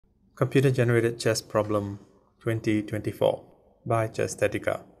Computer-generated chess problem 2024 by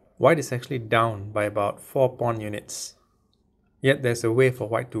Chesthetica. White is actually down by about 4 pawn units. Yet there's a way for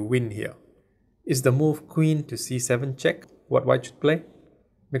white to win here. Is the move queen to c7 check what white should play?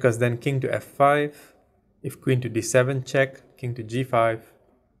 Because then king to f5, if queen to d7 check, king to g5,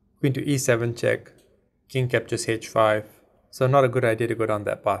 queen to e7 check, king captures h5. So not a good idea to go down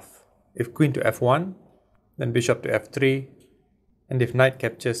that path. If queen to f1, then bishop to f3, and if knight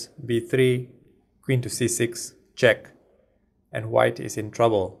captures b3, queen to c6, check, and white is in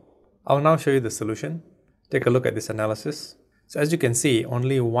trouble. I'll now show you the solution. Take a look at this analysis. So as you can see,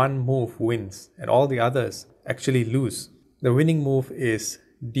 only one move wins, and all the others actually lose. The winning move is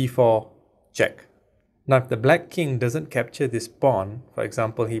d4 check. Now if the black king doesn't capture this pawn, for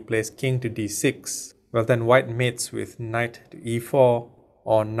example he plays king to d6, well then white mates with knight to e4,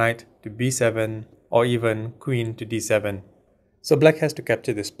 or knight to b7, or even queen to d7. So black has to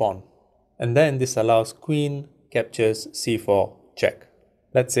capture this pawn. And then this allows queen captures c4 check.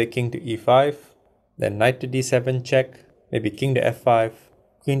 Let's say king to e5, then knight to d7 check, maybe king to f5,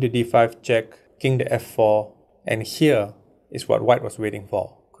 queen to d5 check, king to f4, and here is what white was waiting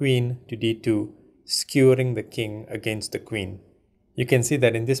for. Queen to d2, skewering the king against the queen. You can see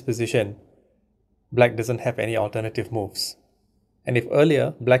that in this position, black doesn't have any alternative moves. And if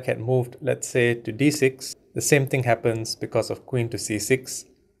earlier black had moved, let's say, to d6, the same thing happens because of queen to c6.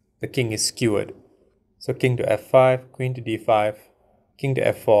 The king is skewered. So king to f5, queen to d5, king to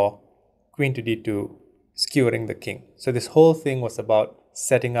f4, queen to d2, skewering the king. So this whole thing was about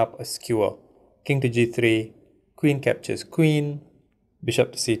setting up a skewer. King to g3, queen captures queen,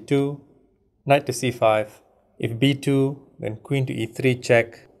 bishop to c2, knight to c5. If b2, then queen to e3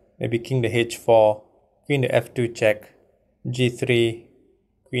 check, maybe king to h4, queen to f2 check, g3,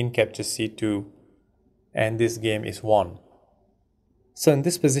 queen captures c2, and this game is won. So in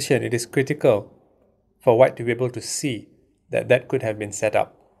this position, it is critical for white to be able to see that that could have been set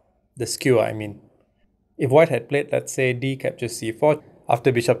up. The skewer, I mean. If white had played, let's say, d captures c4,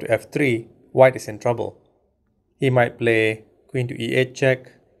 after bishop to f3, white is in trouble. He might play queen to e8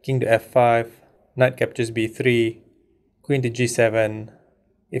 check, king to f5, knight captures b3, queen to g7,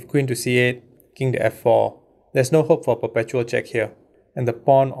 if queen to c8, king to f4. There's no hope for perpetual check here, and the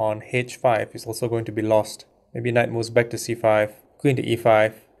pawn on h5 is also going to be lost. Maybe knight moves back to c5, queen to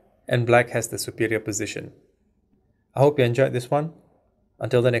e5, and black has the superior position. I hope you enjoyed this one.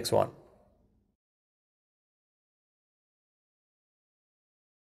 Until the next one.